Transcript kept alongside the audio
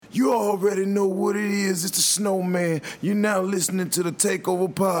You already know what it is. It's the Snowman. You're now listening to the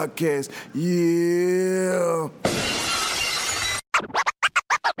Takeover Podcast. Yeah.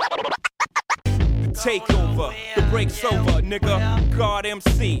 Takeover, the break's over, nigga. God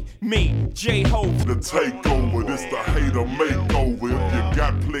MC, me, J-Hov. The takeover, this the hater makeover. If you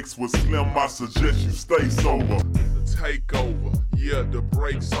got flicks with Slim, I suggest you stay sober. The takeover, yeah, the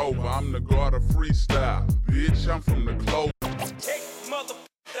break's over. I'm the god of freestyle, bitch. I'm from the clover.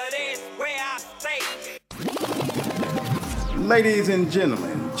 Ladies and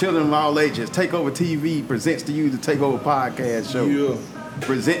gentlemen, children of all ages, Takeover TV presents to you the Takeover Podcast Show. Yeah.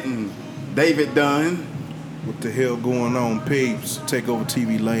 Presenting David Dunn. What the hell going on, peeps? Takeover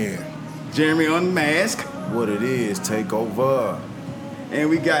TV land. Jeremy Unmasked. What it is, Takeover. And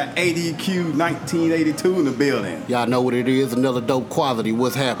we got ADQ 1982 in the building. Y'all know what it is, another dope quality.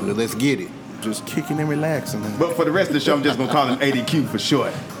 What's happening? Let's get it. Just kicking and relaxing. But for the rest of the show, I'm just going to call him ADQ for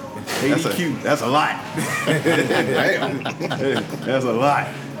short. ADQ. That's a lot. That's a lot.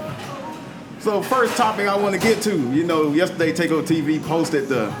 So first topic I want to get to, you know, yesterday Takeover TV posted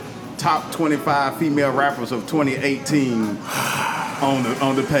the top 25 female rappers of 2018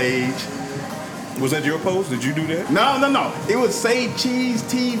 on the page. Was that your post? Did you do that? No. It was Say Cheese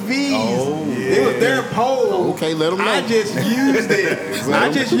TV's. Oh, yeah. It was their poll. Okay, let them know. I just used it.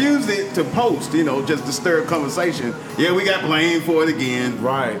 I just used it to post, you know, just to stir conversation. Yeah, we got blamed for it again.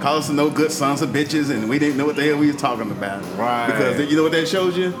 Right. Call us no good sons of bitches, and we didn't know what the hell we was talking about. Right. Because you know what that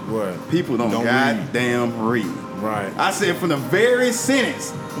shows you? What? People don't goddamn read. Right. I said from the very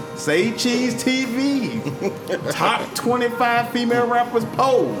sentence, Say Cheese TV, top 25 female rappers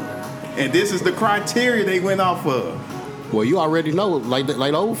poll. And this is the criteria they went off of. Well, you already know, like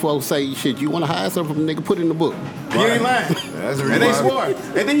the old folks say, shit, you want to hire something from a nigga, put it in the book. You ain't lying. That's And they swore.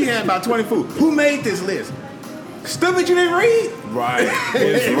 And then you had about 20 fools. Who made this list? Stupid, you didn't read? Right.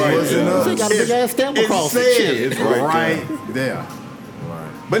 It's right. They got a big ass stamp across it it. said Shit. It's right there.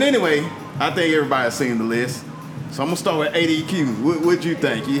 Right. But anyway, I think everybody's seen the list. So I'm going to start with ADQ. What'd you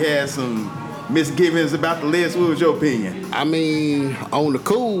think? You had some misgivings about the list. What was your opinion? I mean, on the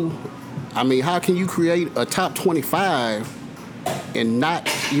cool, I mean, how can you create a top 25 and not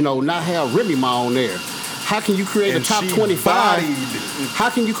have Remy Ma on there? How can you create a top 25? How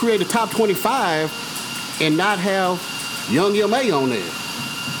can you create a top 25 and not have Young M.A. on there?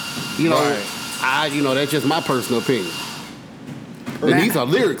 You know, Right. That's just my personal opinion. And these are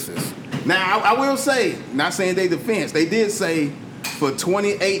lyricists. Now, I will say, not saying they defense, they did say for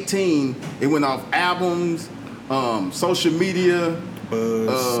 2018, it went off albums, social media,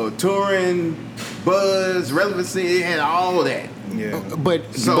 Buzz. touring, buzz, relevancy, it had all of that. Yeah.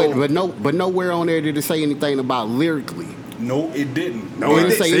 But nowhere on there did it say anything about lyrically. No, it didn't. No, It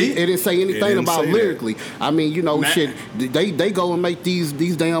it didn't say anything didn't about say that. lyrically. I mean, shit. They go and make these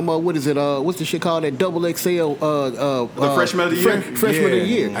damn what is it? What's the shit called? That double XL. The freshman of the year. Freshman of the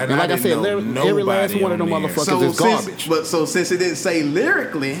year. And And like I said, didn't know every last nobody one of them on there. motherfuckers is garbage. So since it didn't say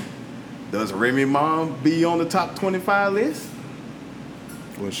lyrically, does Remy Ma be on the top 25 list?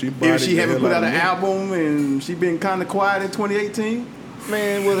 Well, she If she haven't put out an album. album and she been kind of quiet in 2018?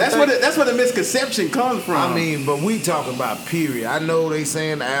 Man, well, That's where the misconception comes from. I mean, but we talking about period. I know they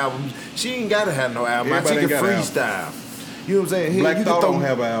saying the album. She ain't gotta have no album. Everybody She can ain't got an freestyle. You know what I'm saying? Here, Black you can Thought throw- don't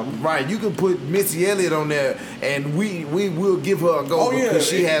have an album. Right. You can put Missy Elliott on there, and we will give her a go Oh, yeah. because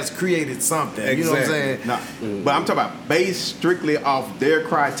she has created something. You know what I'm saying? Exactly. No, but I'm talking about based strictly off their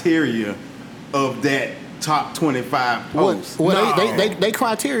criteria of that top 25 posts. Well, No. they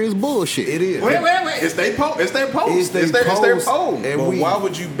criteria is bullshit. It is. Wait. It's their post. It's their post. It's their It's their post. poll. And But we- why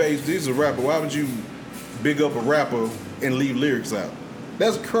would you base this a rapper? Why would you big up a rapper and leave lyrics out?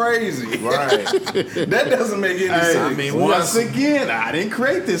 That's crazy. Right. That doesn't make any sense. I mean, Once again, I didn't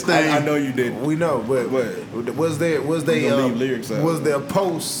create this thing. I know you didn't. We know, but was We gonna leave lyrics out. was their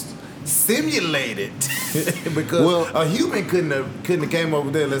post simulated? Because Well- a human couldn't have came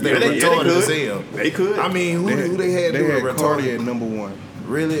over there unless they Yeah, were they retarded could. as hell. They could. I mean, who they had doing Cardi retarded? at number one.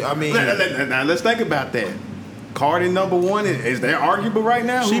 Really? I mean, Now let's think about that. Cardi number one is that arguable right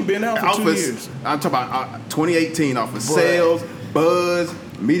now? She Who- been out for off 2 of- years. I'm talking about 2018 off of sales, buzz,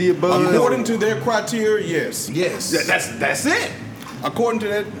 media buzz. According to their criteria, yes. yes. That's it. According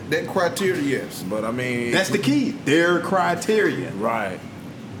to that criteria, yes. But I mean, That's the key. Their criteria. right.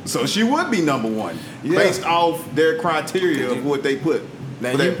 So she would be number one Yeah. based off their criteria of what they put.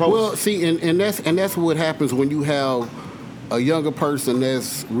 Now for that you- post. Well, see, and that's what happens when you have a younger person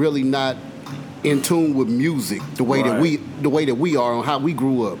that's really not in tune with music the way that we are and how we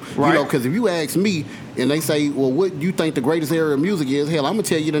grew up. Right. You know, because if you ask me, and they say, well, what you think the greatest era of music is? Hell, I'm gonna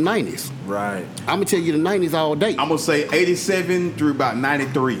tell you the 90s. Right. I'm gonna tell you the 90s all day. I'm gonna say 87 through about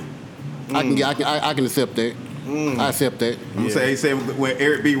 93. I can accept that. I accept that. I'm gonna say 87 when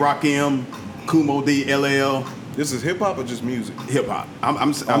Eric B, Rakim, Kumo D, LL. This is hip hop or just music? Hip hop.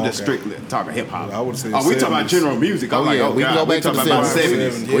 I'm just strictly talking hip hop. Well, I would say we talking about 70s. general music. I'm like, yeah, oh we can God, go back to the talking about 70s.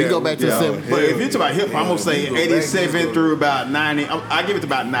 '70s. We can go back to the 70s. But if you talk about hip hop, I'm gonna say we go back 87 to- through about 90. I give it to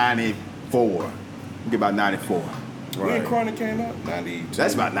about 94. Give about 94. When Chronic came out, 92.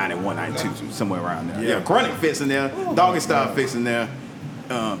 That's about 91, 92, somewhere around there. Yeah, Chronic fits in there. Doggy Style fits in there.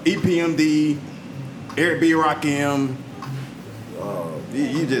 EPMD, Eric B, Rakim.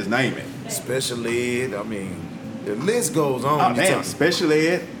 You just name it. Special ed. I mean, the list goes on. Oh, You damn, talk- Special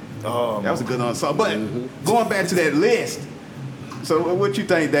Ed. That was a good song. But going back to that list, so what you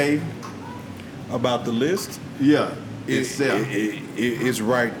think, Dave? About the list, Yeah, it's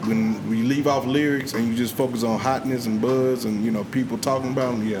right when you leave off lyrics and you just focus on hotness and buzz and people talking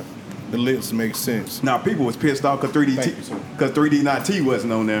about them. Yeah, the list makes sense. Now people was pissed off because Thank you, sir. 3D Not T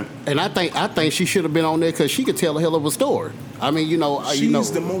wasn't on there. And I think she should have been on there because she could tell a hell of a story. I mean,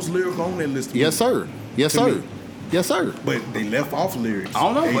 She's the most lyrical on that list. to Yes, me. sir. Yes, To sir. me. Yes, sir. But they left off lyrics. I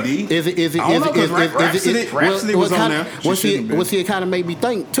don't know, but- AD? Is it? I don't know, 'cause Rhapsody was on there. Well, She should've been. see, it kind of made me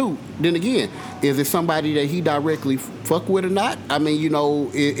think too. Then again, is it somebody that he directly fuck with or not? I mean,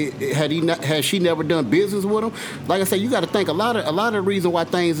 has she never done business with him? Like I said, you got to think a lot of the reason why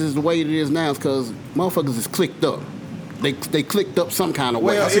things is the way it is now is because motherfuckers is clicked up. They clicked up some kind of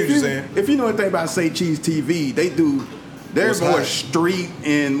way. Well, I see what you're saying. if you know anything about Say Cheese TV, they're What's more hot? street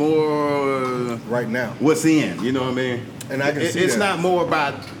and more Right now. what's in. You know what I mean? And I can see it's that. not more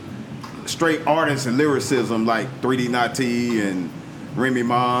about straight artists and lyricism like 3D Not T and Remy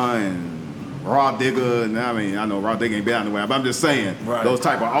Ma and Raw Digger. And I mean, I know Raw Digger ain't been out in the way, but I'm just saying Right. those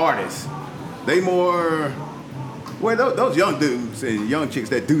type of artists. They more those young dudes and young chicks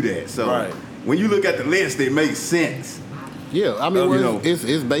that do that. So Right. when you look at the list, it makes sense. Yeah, I mean, You know. it's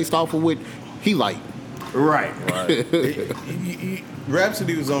based off of what he like. Right.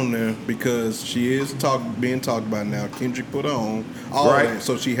 Rhapsody was on there because she is being talked about now. Kendrick put her on all Right. that,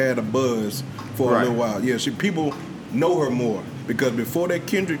 so she had a buzz for Right. a little while. Yeah, people know her more because before that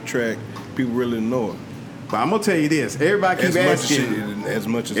Kendrick track, people really didn't know her But I'm gonna tell you this: everybody keep asking. as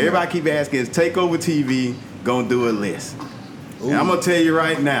much as Everybody not. keep asking, is Takeover TV gonna do a list? And I'm gonna tell you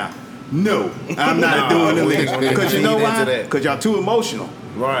right now, no, I'm not doing the we list. ain't gonna Because you know feed into why? that. Because y'all too emotional.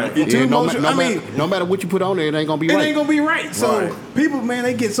 Right. You're too Yeah, emotional. no matter what you put on there, it ain't gonna be it right. ain't gonna be right. So Right. people, man,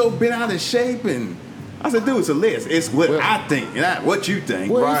 they get so bent out of shape. And I said, dude, it's a list. It's what Well- I think, not what you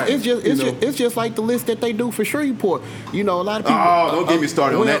think. Well, Right. it's just like the list that they do for Shreveport. A lot of people. Oh, don't get me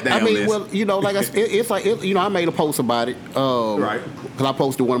started on that damn I mean, list. like I said, it's like I made a post about it. Right. Because I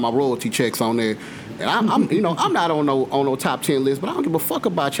posted one of my royalty checks on there, and I'm not on no top 10 list, but I don't give a fuck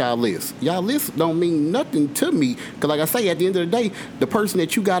about y'all list. Y'all list don't mean nothing to me. Because like I say, at the end of the day, the person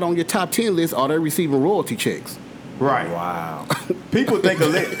that you got on your top 10 list are they receiving royalty checks. Right. Wow. People think a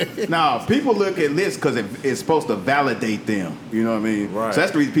list. Now, people look at lists because it's supposed to validate them. You know what I mean? Right. So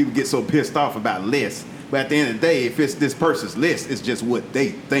that's the reason people get so pissed off about lists. But at the end of the day, if it's this person's list, it's just what they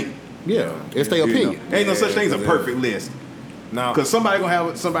think. Yeah, it's their You know? opinion. Ain't no such thing as a Yeah. perfect list. Now, Because somebody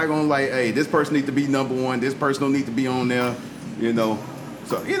gonna like, hey, this person need to be number one. This person don't need to be on there. You know.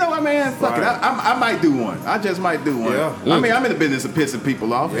 So what, man? Fuck it. Right. I might do one. I just might do one. Yeah. I mean, I'm in the business of pissing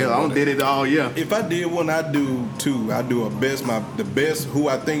people off. Hell, I don't did it all year. If I did one, I do two. I do the best who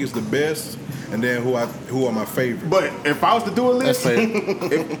I think is the best, and then who are my favorite. But if I was to do a list, That's fair.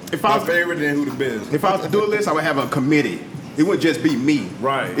 if I My was favorite, then who the best. If I was to do a list, I would have a committee. It wouldn't just be me.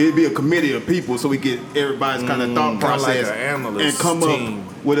 Right. It'd be a committee of people so we get everybody's kind of thought Kinda like process an analyst and come team.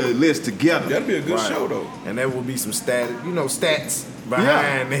 up with a list together. That'd be a good Right. show though. And there will be some stats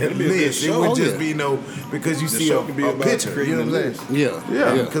behind that it'll be a good list. It show. would Oh, just yeah. be because you The see show a could be about picture. You creating know what a I'm list. saying? Yeah.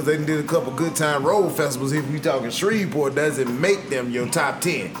 Yeah. Yeah. Because they did a couple good time road festivals. If you talking Shreveport, doesn't make them your top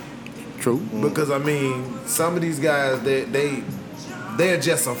 10. True. Because I mean, some of these guys, they're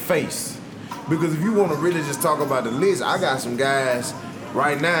just a face. Because if you want to really just talk about the list, I got some guys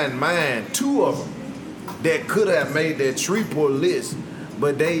right now in mind, 2 of them that could have made that Shreveport list,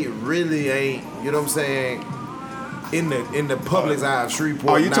 but they really ain't. You know what I'm saying? In the public's eye of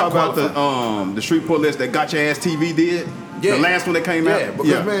Shreveport. Oh, you not talk about qualified. the Shreveport list that Got Your Ass TV did? Yeah. The last one that came out? Yeah,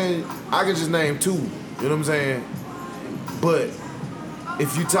 because man, I can just name 2. You know what I'm saying? But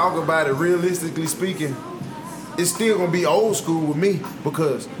if you talk about it realistically speaking, it's still gonna be old school with me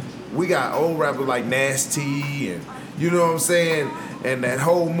because we got old rappers like Nasty and you know what I'm saying, and that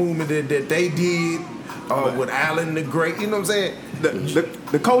whole movement that they did with Allen the Great. You know what I'm saying?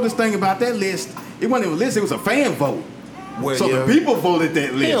 The coldest thing about that list It wasn't even a list. It was a fan vote. Well, So yeah. the people voted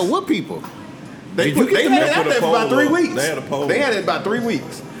that list. Hell, what people? They Did you put, get they the had map it out with a there for about poll 3 up? weeks. They had a poll. They had it about 3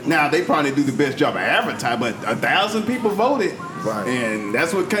 weeks. Now they probably do the best job of advertising, but 1,000 people voted, Right. and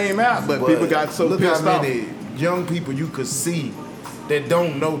that's what came out. But But people got so look pissed how off. many young people you could see that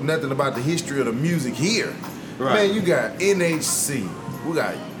don't know nothing about the history of the music here. Right. Man, you got NHC. We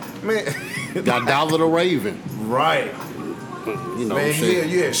got Got Dollar the Raven. right. You know, Man, shit. yeah,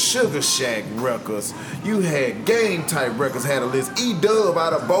 you had Sugar Shack records. You had Game Type records had a list. E-Dub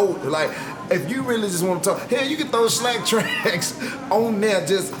out of both. Like, if you really just want to talk, hell, you can throw Slack tracks on there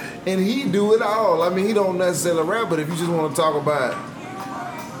just, and he do it all. I mean, he don't necessarily rap, but if you just want to talk about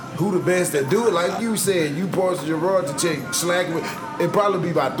who the best that do it, like you said, you posted your royalty check, Slack, it'd probably be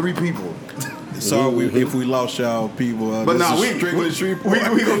about 3 people. Sorry if we lost y'all people. But this no, is we strictly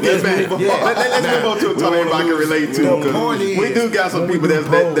Shreveport. we gonna get back. move on. Yeah. Let's move on to a We topic wanna everybody can lose- relate to. the 'cause point we is, do got some when we people do that's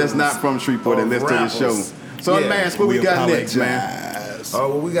polls not from Shreveport that of listen to the show. rappers, So, yeah, man, what we got next, man? apologize.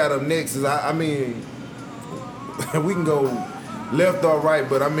 What we got up next is, I mean, we can go left or right,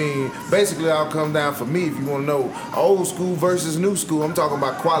 but I mean, basically, I'll come down for me if you want to know old school versus new school. I'm talking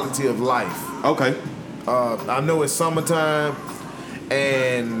about quality of life. Okay. I know it's summertime,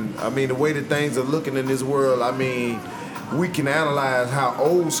 and I mean, the way that things are looking in this world, I mean, we can analyze how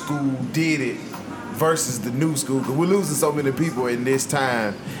old school did it versus the new school, because we're losing so many people in this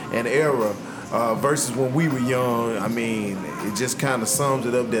time and era versus when we were young. I mean, it just kind of sums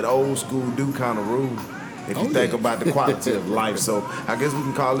it up that old school do kind of rule if you think about the quality of life. So I guess we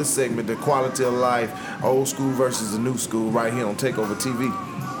can call this segment the quality of life, old school versus the new school, right here on Takeover TV.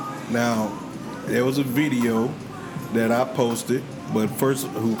 Now, there was a video that I posted, but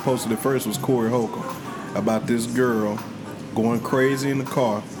who posted it first was Corey Holcomb, about this girl going crazy in the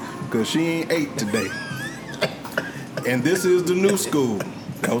car because she ain't ate today. And this is the new school.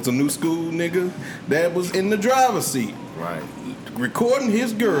 That was a new school nigga that was in the driver's seat, Right. recording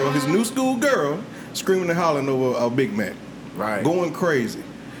his girl, his new school girl, screaming and hollering over a Big Mac. Right. Going crazy.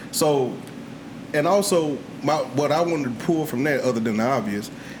 So, and also, what I wanted to pull from that, other than the obvious,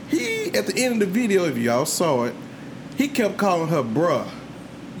 he, at the end of the video, if y'all saw it, he kept calling her bruh.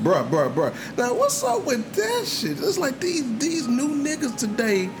 Bruh. Now, what's up with that shit? It's like these new niggas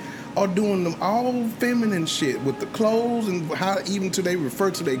today are doing them all feminine shit with the clothes and how even today refer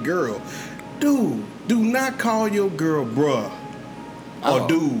to their girl. Dude, do not call your girl bruh. Or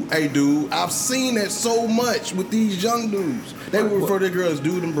dude, hey dude, I've seen that so much with these young dudes. They will refer to their girls as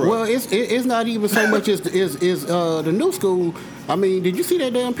dude and bro. Well, it's not even so much as the new school. I mean, did you see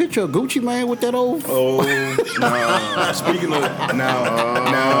that damn picture of Gucci Man with that old? Oh, no. Speaking of now,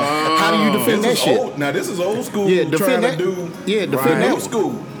 How do you defend that shit? Old, now this is old school. Yeah, trying defend that. to do Yeah, defend new that.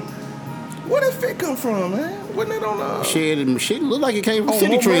 school. Where did fit come from, man? Wasn't it on Shit looked like it came from Oh,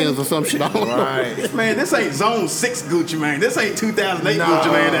 City no Trends money? or some shit. I don't know. Right. Man, this ain't Zone 6 Gucci Mane. This ain't 2008 No.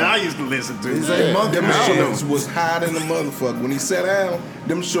 Gucci Mane that I used to listen to. This ain't Monkey Them Man. shorts was high than the motherfucker. When he sat down,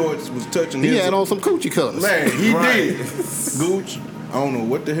 them shorts was touching He his. had on some coochie colors. Man, he Right. did. Gooch, I don't know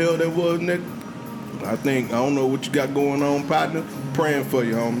what the hell that was, nigga. I don't know what you got going on, partner. Praying for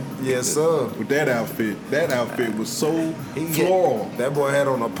you, homie. Yes, sir. With that outfit was so He get- floral. That boy had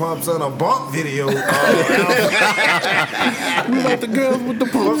on a pumps and a bump video. We like the girls with the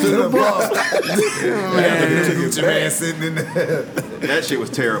pumps and the bumps. Gucci Man sitting in there. That shit was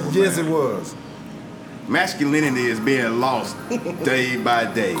terrible. Yes, man. it was. Masculinity is being lost day by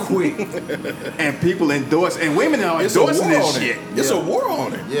day. Quick. And people endorse, and women are It's a war endorsing on this it. shit. It's Yeah. a war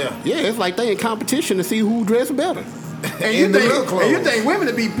on it. Yeah. Yeah, it's like they in competition to see who dressed better. And you, In the think, little clothes. and you think women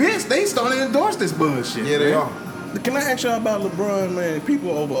to be pissed, they starting to endorse this bullshit. Yeah, they man. are. Can I ask y'all about LeBron, man? People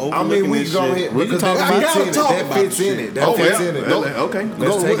overlooking I mean, we this go shit. ahead. We can Because talk that about fits it. in it. Talk That about fits shit. in it. That Oh, fits yeah. in it. Okay.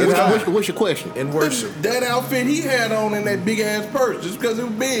 Let's take it out. What's your question? In worship. That outfit he had on in that big ass purse, just because it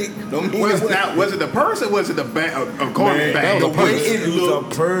was big, don't mean Was, it was- now, was it the purse or was it the bag, a garment Man, bag? the was a way purse. it It was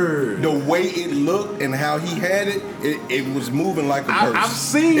looked, a purge. the way it looked, and how he had it was moving like a purse. I've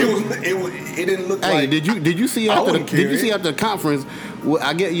seen- it didn't look Hey, like. did you see I after wouldn't carry it. the conference? Well,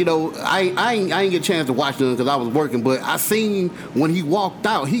 I get I ain't get a chance to watch them because I was working, but I seen when he walked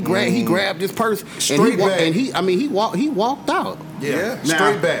out, he grabbed his purse Straight back. and he walked out. Yeah. Yeah.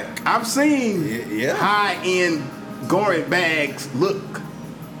 Straight Now, back. I've seen Yeah. high-end garment bags look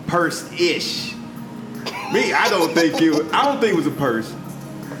purse-ish. Me, I don't think it was a purse.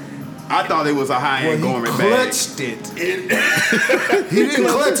 I thought it was a high-end Well, garment he bag. clutched it. He didn't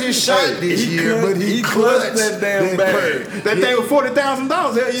clutch his shot this year, but he clutched that damn bag. purse. That thing was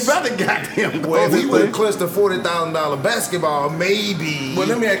 $40,000. Hell, you better goddamn Well, if he would have close. clutched a $40,000 basketball, maybe. But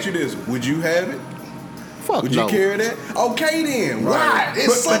let me ask you this: would you have it? Fuck Would no. you carry that? Okay then. Why?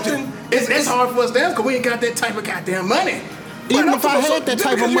 It's something. It's hard for us to answer because we ain't got that type of goddamn money. Even if I had that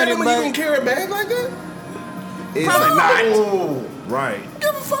type of money, you gonna carry a bag like that? Probably not. Oh, right. Give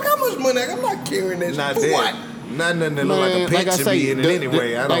a fuck how much money. I'm not carrying that. Not shit. For that. what? Not nothing that look like a Man, like I picture say, be in it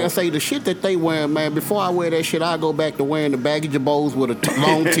anyway. like I say, the shit that they wearing, man. Before I wear that shit, I go back to wearing the baggage of bows with a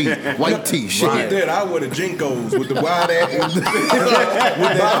long tee, white tee. Shit. Right. That I wear the Jinkos with the wide ass with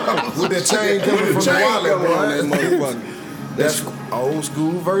that chain coming from the wallet, on that boy. motherfucker. That's old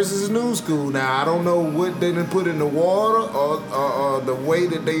school versus new school. Now I don't know what they done put in the water or the way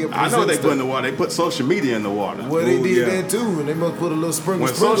that they. I know they put in the water. They put social media in the water. Well, they Ooh, did yeah. that too, and they must put a little sprinkle.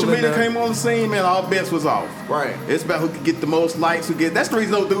 When social in media there. came on the scene, man, all bets was off. Right. It's about who can get the most likes. That's the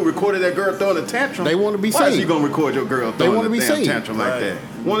reason those dude recorded that girl throwing a tantrum. They wanna be Why is seen. you gonna record your girl They throwing wanna a be damn seen. tantrum like Right. that?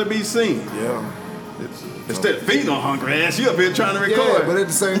 Want to be seen. Yeah. Instead of feeding on hungry ass, you up here trying to record. Yeah, but at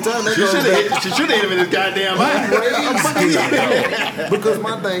the same time, they she should have hit him in his goddamn eye. Because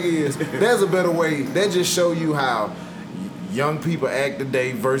my thing is, there's a better way. That just show you how young people act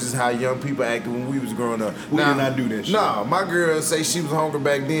today versus how young people acted when we was growing up. We did not do that shit. Nah, my girl say she was hungry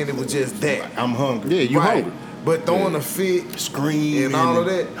back then. It was just that. I'm hungry. Yeah, you Right. hungry. But throwing a fit, Screaming and all of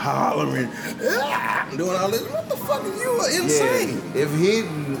that. hollering, doing all this. What the fuck? You are insane. Yeah, if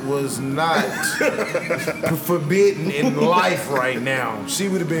hitting was not forbidden in life right now, she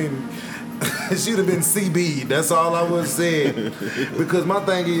would have been. She'd have been CB. That's all I would have said. Because my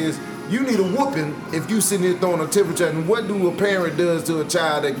thing is, you need a whooping if you sitting there throwing a temperature. And what do a parent does to a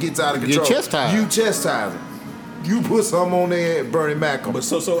child that gets out of You control? chastise. You chastise them. You put something on there and Bernie Mac 'em. But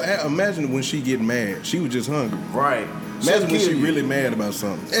imagine when she get mad. She was just hungry. Right. Imagine when she kill you. really mad about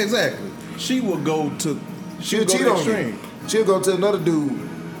something. Exactly. She will go to. She'll go cheat to on extreme. you. She'll go to another dude.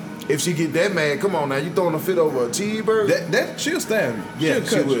 If she get that mad, come on now, you throwing a fit over a cheeseburger? That she'll stab you. Yeah, She'll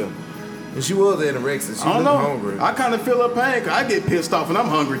she cut will. you. And she was anorexic. She I don't looked know. hungry. I kind of feel her pain because I get pissed off and I'm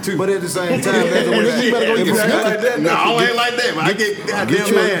hungry too. But at the same time, that's the way You better go that. get some Like that, no, I ain't like that, but I get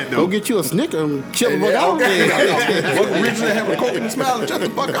goddamn mad Go though. get you a Snicker and chill the fuck out. What originally have a coke in the smile and shut the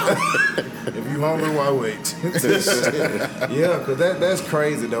fuck up. If you hungry, why wait? Yeah, because that's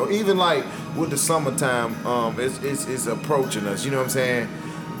crazy though. Even like with the summertime, it's approaching us. You know what I'm saying?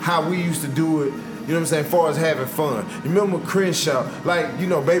 How we used to do it. You know what I'm saying? As far as having fun. You remember Crenshaw? Like, you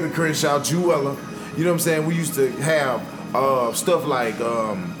know, Baby Crenshaw, Jewella. You know what I'm saying? We used to have stuff like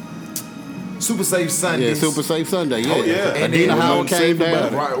Super Safe Yeah, Sundays. Super Safe Sunday. Yeah. Oh, yeah. And And Adina then Howard came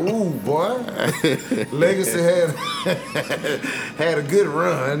down. Right, ooh, boy. Legacy had a good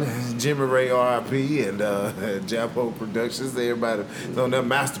run. Jimmy Ray R.I.P. and Japo Productions. Everybody on that.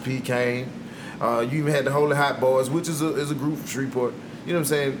 Master P came. You even had the Holy Hot Boys, which is a group from Shreveport. You know what I'm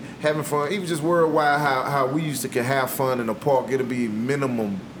saying? Having fun. Even just worldwide, how we used to have fun in the park. It'll be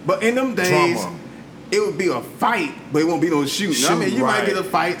minimum. But in them days, Drama. it would be a fight, but it won't be no shooting. I mean, you might Right. get a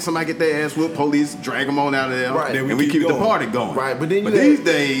fight, somebody get their ass whooped, police drag them on out of there, Right. and we keep the going. party going. Right, but then you these had-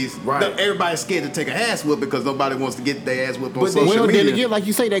 days, Right. everybody's scared to take a ass whoop because nobody wants to get their ass whooped on But then- social Well, media. then again, like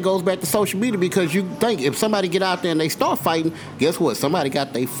you say, that goes back to social media because you think if somebody get out there and they start fighting, guess what? Somebody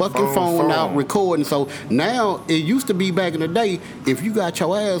got their fucking phone out recording. So now it used to be back in the day, if you got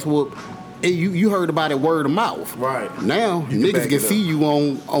your ass whooped, you heard about it word of mouth. Right. Now You can niggas back can it see up. you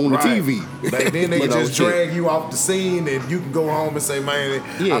on the Right. TV. Back then they You could know, just shit. drag you off the scene and you can go home and say, man,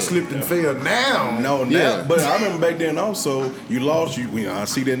 Yeah. I slipped and fell. Now, No, Yeah. now, but I remember back then also, you lost, you know, I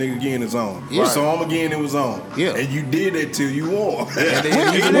see that nigga again, it's on. Yeah. You saw him again, it was on. Yeah. And you did that till you won. And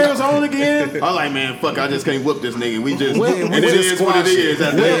then you And it was on again. I'm like, man, fuck, I just can't whoop this nigga. We just, Well, and we it just is what it squash is. it.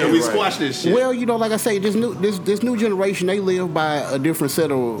 At the end, we Right. squash this shit. Well, you know, like I say, this new generation, they live by a different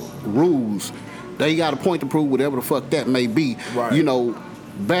set of rules. They got a point to prove, whatever the fuck that may be. Right. You know,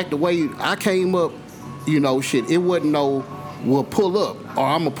 back the way I came up, you know, shit, it wasn't no, well, pull up, or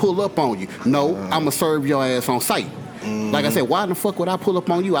I'm going to pull up on you. No, I'm going to serve your ass on sight. Like I said, why the fuck would I pull up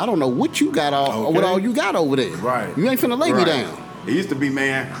on you? I don't know what you got or what Okay. all you got over there. Right. You ain't finna lay me Right. down. It used to be,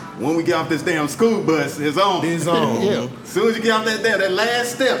 man, when we get off this damn school bus, it's on. It's on. Yeah. As soon as you get off that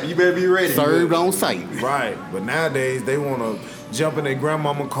last step, you better be ready. Served on sight. Right. But nowadays they want to jump in their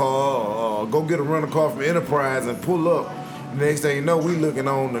grandmama car or go get a rental car from Enterprise and pull up. Next thing you know, we looking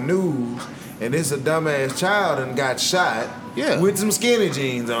on the news and it's a dumbass child and got shot Yeah. with some skinny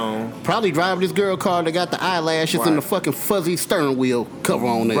jeans on. Probably driving this girl car that got the eyelashes Right. and the fucking fuzzy steering wheel cover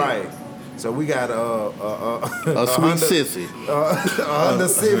on there. Right. So we got A sweet sissy. a Honda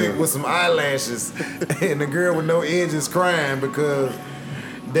Civic with some eyelashes and the girl with no edges crying because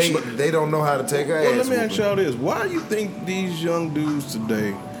they don't know how to take her Well, ass. let me ask whooping. y'all this. Why you think these young dudes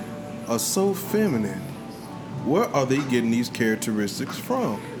today are so feminine Where are they getting these characteristics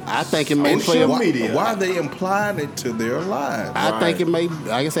from? I think it may play Social a media. Why are they implying it to their lives? I think it may,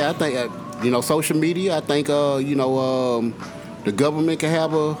 like I said, I think, social media, I think, the government can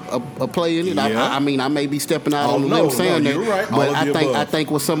have a play in it. Yeah. I mean, I may be stepping out on the no, limb saying you're that, right. but All of the I above.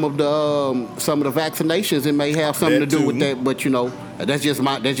 think with some of the vaccinations, it may have something That to do too. with that. But that's just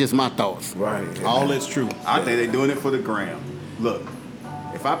my thoughts. Right. All that's true. I think they're doing it for the gram. Look,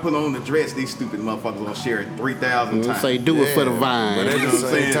 if I put on the dress, these stupid motherfuckers gonna share it 3,000 times. Say do it for the Yeah, vine. but You at know the what I'm same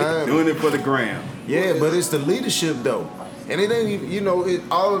saying? time, Doing it for the gram. yeah, but it's the leadership though, and it ain't even,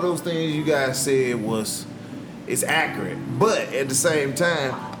 all of those things you guys said it's accurate. But at the same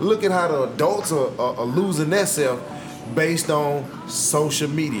time, look at how the adults are losing themselves based on social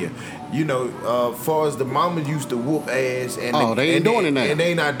media. Far as the mama used to whoop ass, and they ain't doing it now. and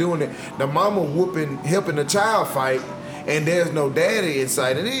they not doing it. The mama helping the child fight, and there's no daddy in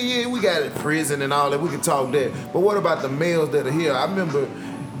sight. And yeah, we got it prison and all that. We can talk that. But what about the males that are here? I remember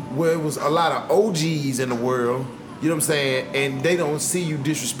where it was a lot of OGs in the world. You know what I'm saying? And they don't see you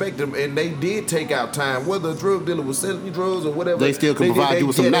disrespect them, and they did take out time. Whether a drug dealer was selling you drugs or whatever, They still can provide you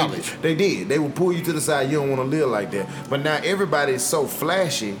with some knowledge. They did. They would pull you to the side. You don't want to live like that. But now everybody is so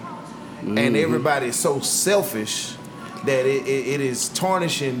flashy, and everybody is so selfish that it is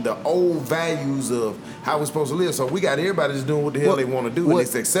tarnishing the old values of how we're supposed to live. So we got everybody just doing what the hell they want to do, and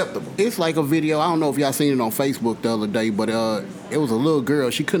it's acceptable. It's like a video. I don't know if y'all seen it on Facebook the other day, but it was a little girl.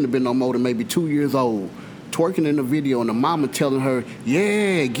 She couldn't have been no more than maybe 2 years old, twerking in the video, and the mama telling her,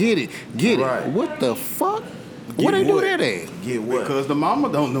 "Yeah, get it." Right. What the fuck? Where they do what? that at? Get what? Because the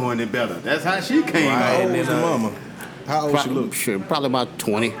mama don't know any better. That's how she came Right. How out. old was the mama? How old she look? Probably about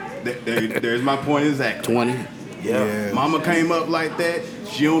 20. There's my point exactly. 20. Yeah. Mama came up like that.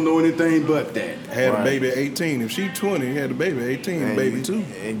 She don't know anything but that. Had Right. a baby at 18. If she 20, had a baby at 18, And baby you, too.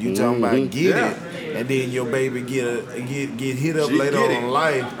 And you talking about get Yeah. it, and then your baby get hit up She later get on it. in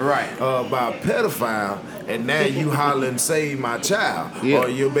life, Right. by a pedophile, and now you hollering save my child, Yeah. or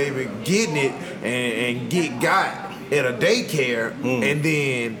your baby getting it and get got at a daycare, and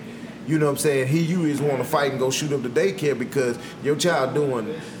then you know what I'm saying you just want to fight and go shoot up the daycare because your child doing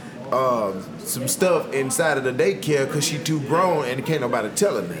some stuff inside of the daycare because she too grown and can't nobody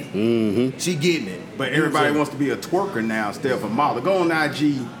tell her that. Mm-hmm. She getting it. But everybody wants to be a twerker now instead of a model. Go on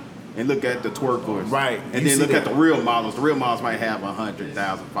IG and look at the twerkers. Right. And You then see look that. at the real models. The real models might have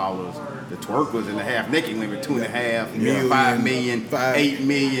 100,000 followers. The twerkers and the half naked women, 2.5 million, 5 million, 8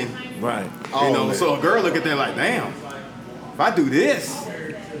 million. Right. So a girl look at that like, damn, if I do this,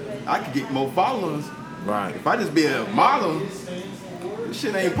 I could get more followers. Right. If I just be a model, this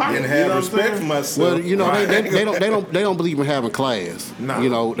shit ain't popping. And You have know what I'm respect saying? for myself. Well, they don't believe in having class. Nah.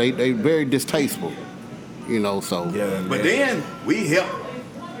 They very distasteful. So Yeah. But then we help.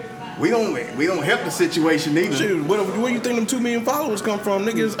 We don't help the situation either. Shoot, where you think them 2 million followers come from,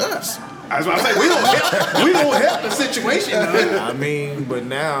 nigga? It's us. That's what I say. We don't help the situation. I mean, but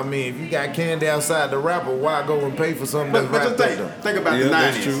now, if you got candy outside the wrapper, why go and pay for something that's But wrapped just up though? think about Yeah, the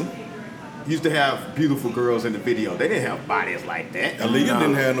 90s. that's true. Used to have beautiful girls in the video. They didn't have bodies like that. Aaliyah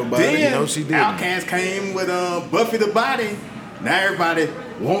didn't have nobody. Then No, she didn't. Outkast came with Buffy the Body. Now everybody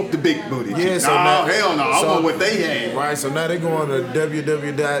want the big booty. Yeah, so no, now- hell no. I so- want what they had. Right, so now they go on to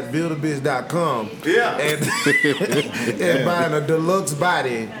www.buildabiz.com Yeah. and buying a deluxe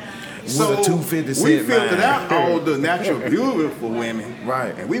body with So a 250 cent we filtered line. out all the natural beautiful women.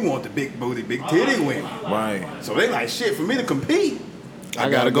 Right. And we want the big booty, big titty women. Right. So they like, shit, for me to compete, I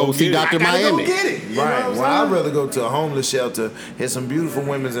gotta go see get it. Dr. I gotta go Miami. get it. You know Right. what I'm Well, I'd saying? rather go to a homeless shelter. There's some beautiful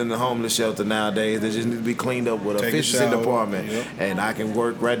women in the homeless shelter nowadays that just need to be cleaned up with a Take a efficiency shower. department. Yep. And I can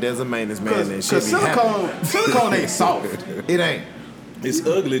work right there as a maintenance man and Because she'll be happy. silicone ain't soft. It ain't. It's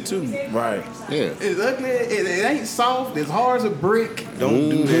ugly too. Right. Yeah. It's ugly. It ain't soft. It's hard as a brick. Don't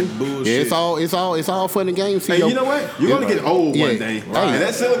do that bullshit. Yeah, it's all fun and games. See, Hey, you know what? You're gonna get old Yeah. one day, Right. and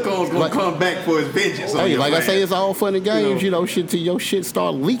that silicone's gonna Like- come back for its vengeance. on Hey, your like I ass. say, it's all fun and games. Shit till your shit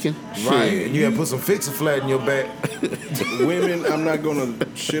start leaking. Right. Shit. And you gotta put some Fix-A-Flat in your back. Women, I'm not gonna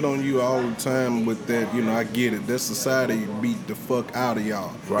shit on you all the time with that. I get it. That society beat the fuck out of y'all.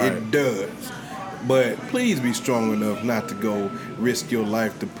 Right. It does. But please be strong enough not to go risk your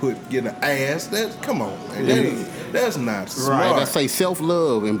life to get an ass. Come on, man. That's not smart. Like I say,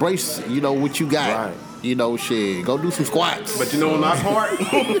 self-love, embrace, what you got. Right. You know, shit, go do some squats. But you know, on our part,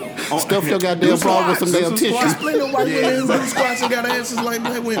 Stuff your goddamn bra with some damn tissue. There's plenty of white women who do squats and got asses like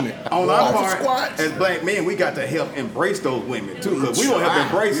black women. on our part, squats. as black men, we got to help embrace those women too. Because we don't help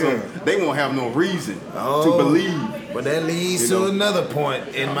embrace them, they won't have no reason to believe. But that leads to another point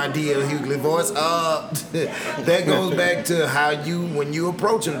in my D.L. Hughley voice. That goes back to how you, when you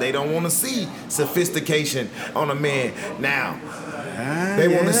approach them, they don't want to see sophistication on a man. Now, they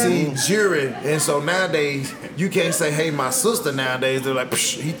want to see jury, and so nowadays you can't say, "Hey, my sister." Nowadays they're like,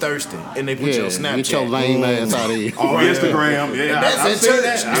 Psh, "He thirsty," and they put your Snapchat. Get your lame ass out of here. On Instagram, I've seen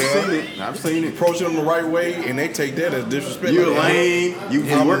that. I've seen it. Approach them the right way, and they take that as disrespect. You're lame. You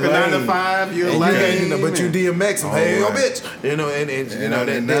work a 9 to 5. You're And lame. you can't, but you DMX them, hey, yo, bitch. You know, and you know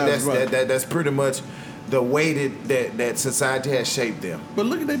that's pretty much the way that society has shaped them. But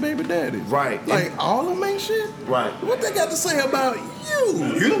look at their baby daddies. Right. Like, all of them ain't shit. Right. What they got to say about you?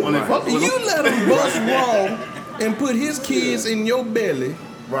 You the one that fucked with You them. let him bust wrong and put his kids in your belly.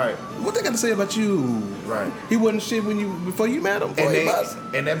 Right. What they got to say about you? Right. He wasn't shit before you met him.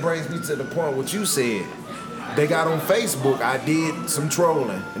 And that brings me to the point what you said. They got on Facebook, I did some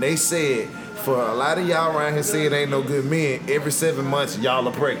trolling, and they said, for a lot of y'all around here saying ain't no good men, every 7 months y'all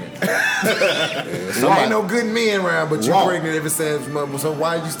are pregnant. Ain't no good men around, but you're pregnant every 7 months. So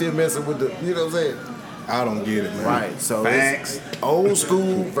why you still messing with the, you know what I'm saying? I don't get it, man. Right, so Facts. it's old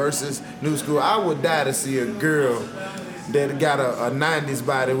school versus new school. I would die to see a girl that got a 90s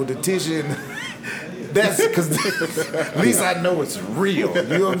body with the tissue. And that's because at least I know it's real.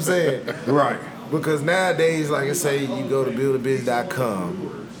 You know what I'm saying? Right. Because nowadays, like I say, you go to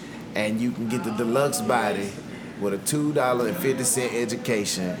buildabiz.com and you can get the deluxe body with a $2.50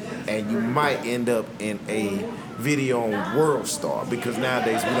 education, and you might end up in a video on World Star, because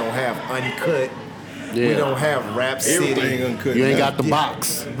nowadays we don't have uncut. We don't have Rap City. Everything uncut. You ain't now. got the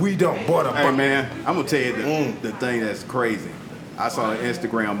box. We don't. But a Hey man, I'm gonna tell you the thing that's crazy. I saw an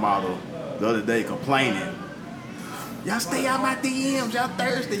Instagram model the other day complaining. Y'all stay out my DMs. Y'all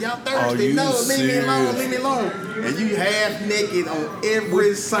thirsty. you No, leave me alone. serious? Leave me alone. And you half naked on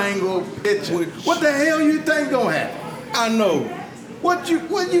every single picture. What the hell you think gonna happen? I know. What you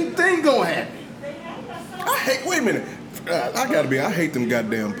think gonna happen? I hate. Wait a minute. I hate them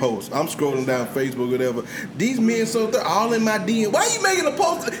goddamn posts. I'm scrolling down Facebook, whatever. These men all in my DM. Why you making a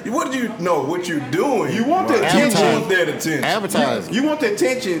post? What you doing? You want the You attention. want that attention. Advertising. You want the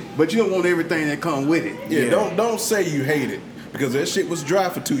attention, but you don't want everything that come with it. Yeah, don't say you hate it, because that shit was dry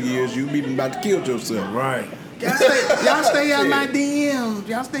for 2 years. You been about to kill yourself. right. Y'all stay out my DMs.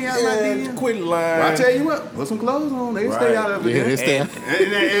 Y'all stay out my DMs. Quit lying. Well, I tell you what, put some clothes on. They stay out of it. Yeah, it's there.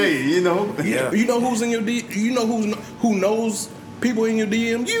 Hey, you know. Yeah. You know who's in your DM? You know who knows people in your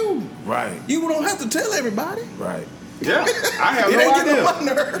DM? You. Right. You don't have to tell everybody. Right. Yeah, I have It no ain't getting idea. on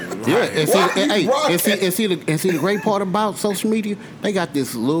my nerve. Yeah, and see, Why you see the great part about social media, they got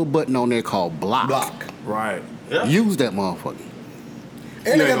this little button on there called block. Block. Right. Use that motherfucker.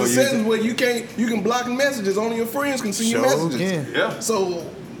 And You they ain't got the gonna use settings where you can block messages. Only your friends can see your Sure messages. can. Yeah. So,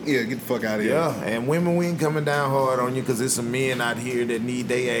 yeah, get the fuck out of here. Yeah, and women, we ain't coming down hard on you, because there's some men out here that need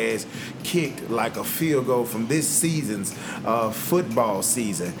their ass kicked like a field goal from this season's football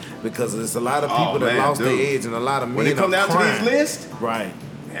season, because there's a lot of people that man, lost dude. their edge, and a lot of men When they come are down to crying. these lists, Right.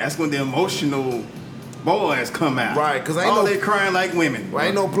 that's when the emotional boys come out. Right, 'cause ain't all no- they crying like women. Well,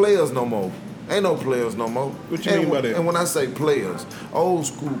 ain't no players no more. Ain't no players no more. What you and, mean by that? And when I say players, old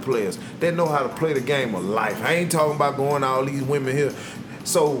school players, they know how to play the game of life. I ain't talking about going to all these women here.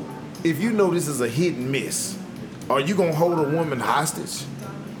 So if you know this is a hit and miss, are you gonna hold a woman hostage?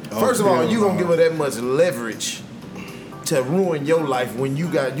 First of all, you gonna give her that much leverage to ruin your life when you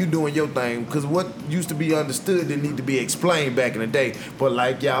doing your thing, because what used to be understood didn't need to be explained back in the day. But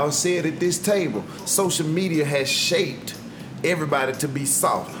like y'all said at this table, social media has shaped everybody to be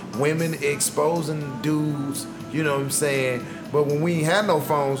soft. Women exposing dudes, you know what I'm saying? But when we ain't had no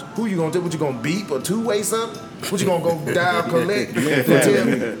phones, who you gonna do? What you gonna beep or two-way something? What you gonna go dial collect?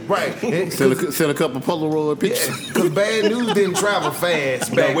 Right. Send a couple Polaroid pictures. Because bad news didn't travel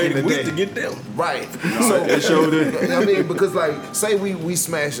fast back Wait in a the week day. to get them. Right. It showed it. I mean, because like, say we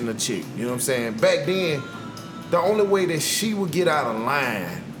smashing a chick, you know what I'm saying? Back then, the only way that she would get out of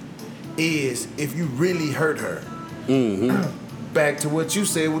line is if you really hurt her. Back to what you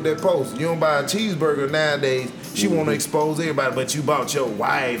said with that post. You don't buy a cheeseburger nowadays, she want to expose everybody, but you bought your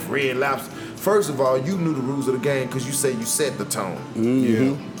wife Red Lobster. First of all, you knew the rules of the game because you say you set the tone.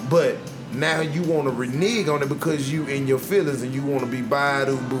 Yeah. But now you want to renege on it because you in your feelings and you want to be booed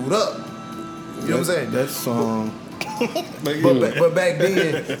up. You know what I'm saying? That song. But back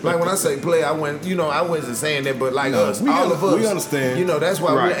then, like when I say play, I wasn't saying that, but like us, all of us, we understand. You know, that's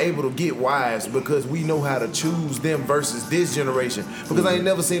why Right. we're able to get wives, because we know how to choose them versus this generation. Because I ain't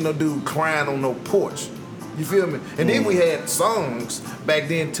never seen no dude crying on no porch. You feel me? And then we had songs back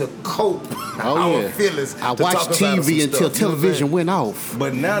then to cope our feelings. I to watched talk about TV some until stuff, you know what I'm television saying? went off.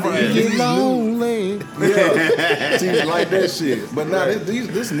 But now Get these new, lonely. yeah, see, like that shit. But now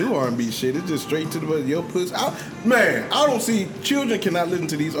this new R&B shit, it's just straight to the your pussy. I don't see children cannot listen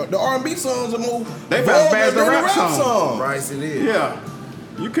to these. The R&B songs are more They about as bad as the than rap song. Right, it is. Yeah.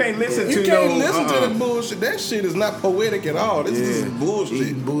 You can't listen You to can't no, listen to that bullshit. That shit is not poetic at all. This is bullshit.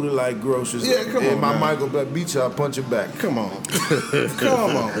 Eating booty like groceries. Yeah, come and on, my man. Michael Black beat y'all, punch it back. Come on,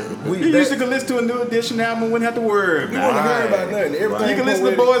 come on. We, You used to listen to a New Edition album and wouldn't have to worry You about want to it. hear about nothing. Everything You can listen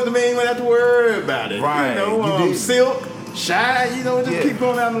to poetic. Boys to Men, wouldn't have to worry about it. Right. You know, You did. Silk, Shy, you know, just Yeah. keep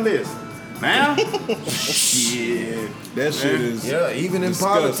going down the list. Now, shit. That shit is. Yeah, even in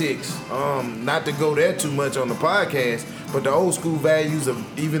disgusting. politics. Not to go there too much on the podcast, but the old school values of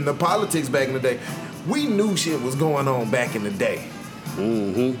even the politics back in the day, we knew shit was going on back in the day.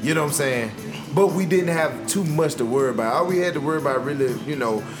 Mm-hmm. You know what I'm saying? But we didn't have too much to worry about. All we had to worry about really,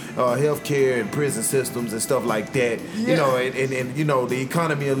 healthcare and prison systems and stuff like that. You know, and you know, the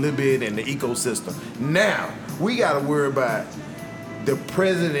economy a little bit and the ecosystem. Now we got to worry about the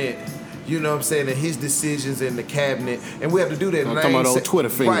president. You know what I'm saying, and his decisions in the cabinet, and we have to do that. I'm talking about those Twitter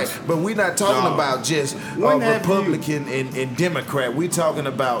fingers. Right, but we're not talking about just When have Republican and Democrat. We're talking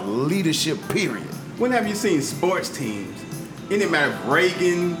about leadership, period. When have you seen sports teams? It didn't matter if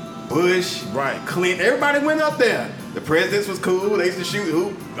Reagan, Bush, Right. Clinton, everybody went up there. The presidents was cool. They used to shoot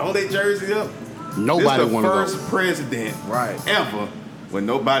hoop, all their jerseys up. Nobody This wanted the to first go. president Right. ever when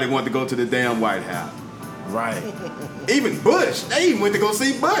nobody wanted to go to the damn White House. Right. Even Bush, they even went to go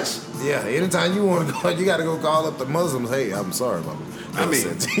see Bush. Yeah. Anytime you want to go, you got to go call up the Muslims. Hey, I'm sorry, mama. I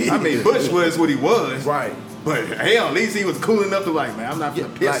mean, Bush was what he was. Right. But hell, at least he was cool enough to like, man, I'm not gonna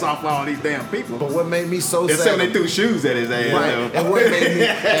piss like- off all these damn people. But what made me so Except sad? when they threw shoes at his ass. Right. though. And what made me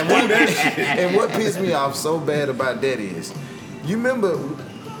and what pissed me off so bad about that is, you remember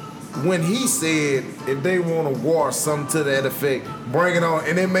when he said if they want a war, or something to that effect, bring it on,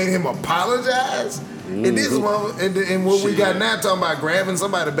 and they made him apologize. And this one, and what we got now talking about grabbing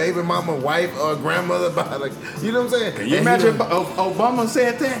somebody, baby mama, wife, or grandmother by like, you know what I'm saying? Can you And imagine he Obama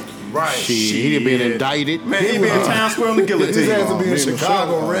said that? right? Shit, he done been indicted. Man, he be in Times Square on the His guillotine. ass will be in man,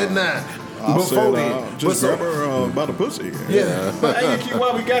 Chicago Michelle, right now. I Before said, then, but just so, grab her by the pussy. yeah. But hey, Q,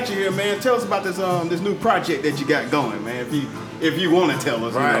 while we got you here, man, tell us about this new project that you got going, man. If you want to tell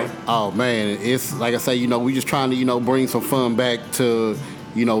us, Right. you know. Oh man, it's like I say, we just trying to, bring some fun back to,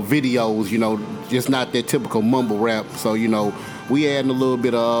 videos, just not that typical mumble rap. So, we adding a little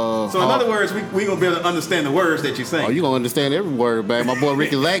bit of. So in other words, we gonna be able to understand the words that you sing. Oh, you gonna understand every word, man. My boy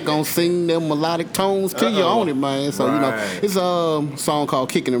Ricky Lack gonna sing them melodic tones to you on it, man. So Right. it's a song called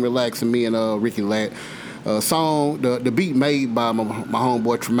 "Kicking and Relaxing." Me and Ricky Lack. Song the beat made by my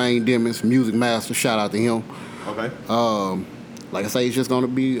homeboy Tremaine Demons, music master. Shout out to him. Okay. Like I say, it's just gonna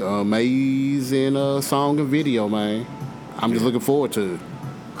be amazing song and video, man. I'm just looking forward to it.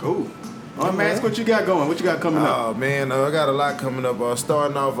 Cool. All right, man. What you got going? What you got coming up? Oh man, I got a lot coming up.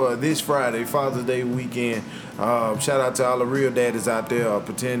 Starting off this Friday, Father's Day weekend. Shout out to all the real daddies out there.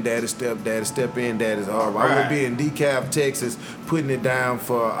 Pretend daddy, step in daddies. I will be in DeKalb, Texas, putting it down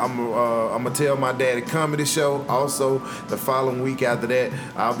for. I'm gonna tell my daddy comedy show. Also, the following week after that,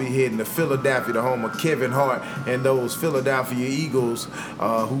 I'll be heading to Philadelphia, the home of Kevin Hart and those Philadelphia Eagles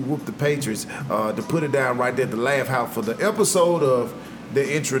who whooped the Patriots. To put it down right there at the Laugh House for the episode of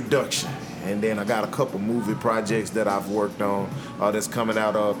the introduction. And then I got a couple movie projects that I've worked on that's coming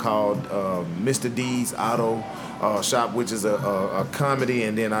out called Mr. D's Auto Shop, which is a comedy.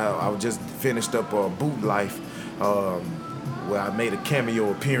 And then I just finished up Boot Life, where I made a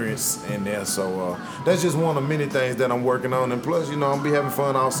cameo appearance in there. So that's just one of many things that I'm working on. And plus, I'll be having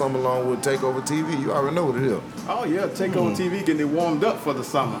fun all summer long with Takeover TV. You already know what it is. Oh yeah, Takeover TV getting it warmed up for the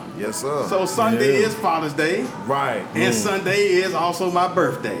summer. Yes, sir. So Sunday is Father's Day, Right. and Sunday is also my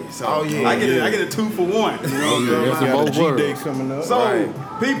birthday. So Oh, yeah. I get a 2 for 1. You know what I'm saying? That's the Got a both G-Day words. coming up. So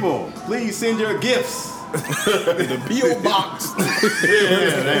Right. people, please send your gifts. The P.O. box.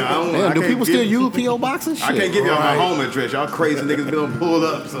 Damn, do people still use P.O. boxes? Shit. I can't give y'all Right. my home address. Y'all crazy niggas been on pull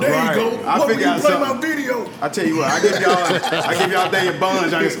up. So There you go. I What figure when out you play something. my video? I tell you what, I give y'all a day of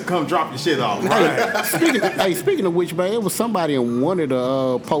buns. Y'all just come drop your shit off. Speaking of which, man, it was somebody in one of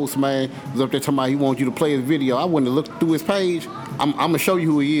the posts, man, was up there talking about he wants you to play his video. I went to look through his page. I'm gonna show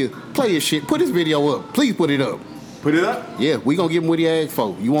you who he is. Play his shit. Put his video up. Please put it up. Put it up? Yeah, we gonna give him what he asked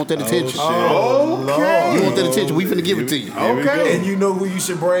for. You want that attention? Okay. You want that attention? We finna give it to you. Okay. And you know who you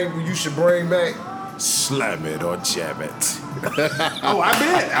should bring? You should bring back. Slam it or jam it. Oh,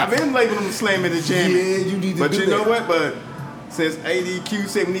 I've been labeling them slam it and jam it. Yeah, you need to But do you that. know what? But since ADQ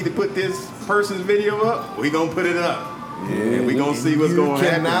said we need to put this person's video up, we gonna put it up. Yeah, and we gonna see what's going to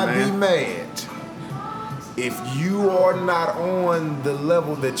happen, You cannot be man. mad if you are not on the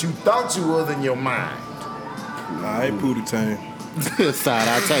level that you thought you was in your mind. Nah, I ain't Pootie Tang. Side,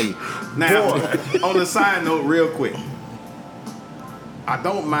 I tell you. Now, on the side note, real quick, I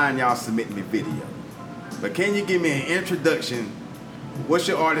don't mind y'all submitting me video, but can you give me an introduction? What's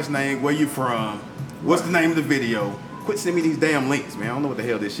your artist name? Where you from? What's the name of the video? Quit sending me these damn links, man. I don't know what the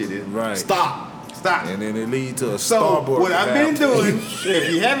hell this shit is. Right. Stop. And then it leads to a So Starbucks. what I've been valve. doing, if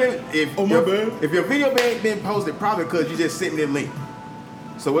you haven't, if your video ain't been posted, probably because you just sent me the link.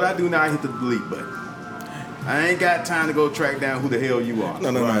 So what I do now, I hit the delete button. I ain't got time to go track down who the hell you are.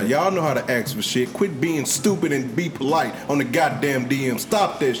 No. Y'all know how to ask for shit. Quit being stupid and be polite on the goddamn DM.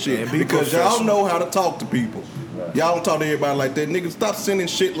 Stop that shit. And be Because y'all professional. know how to talk to people. Y'all don't talk to everybody like that. Nigga, stop sending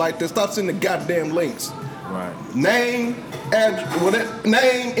shit like that. Stop sending the goddamn links. Right. Name,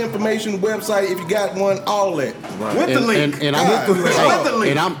 name, information, website, if you got one, all that. With the link. And God, I'm, with the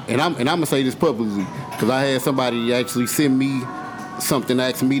link. I'm gonna say this publicly because I had somebody actually send me something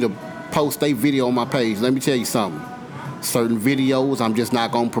asking me to post a video on my page. Let me tell you something. Certain videos I'm just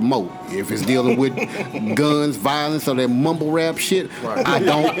not gonna promote. If it's dealing with guns, violence, or that mumble rap shit, I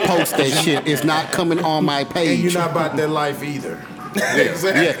don't post that shit. It's not coming on my page. And you're not about that life either.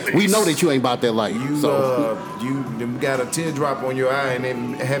 Yeah, we know that you ain't about that life. You you got a teardrop on your eye and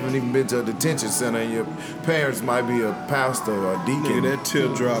then haven't even been to a detention center, and your parents might be a pastor or a deacon. Nigga, that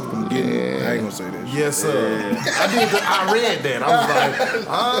teardrop from getting. I ain't gonna say that shit. Yes, sir. I read that. I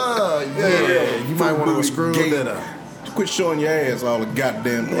was like, you might want to screw that up. Quit showing your ass all the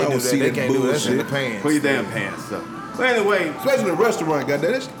goddamn thing. I They, don't see they that can't do that in the bullshit. pants. Put your damn pants up. But anyway, Especially in a restaurant,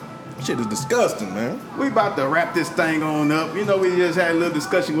 goddamn. That shit is disgusting, man. we about to wrap this thing on up. You know, we just had a little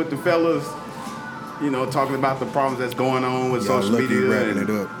discussion with the fellas. You know, talking about the problems that's going on with Y'all social lucky media wrapping and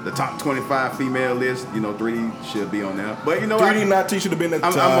it up. the top 25 female list. You know, 3D should be on there. But you know, 3D Naughty should have been at the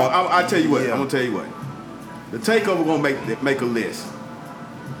top. I tell you what. Yeah. I'm gonna tell you what. The takeover gonna make a list.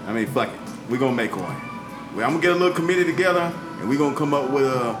 I mean, fuck it. We gonna make one. Well, I'm gonna get a little committee together and we gonna come up with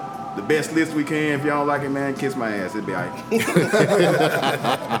the best list we can. If y'all don't like it, man, kiss my ass. It'll be alright.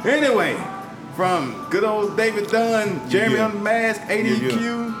 Anyway, from good old David Dunn, Jeremy Unmasked,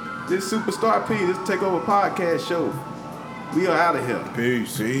 ADQ, this Superstar P, this Takeover Podcast show. We are out of here.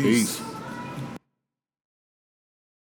 Peace. Peace.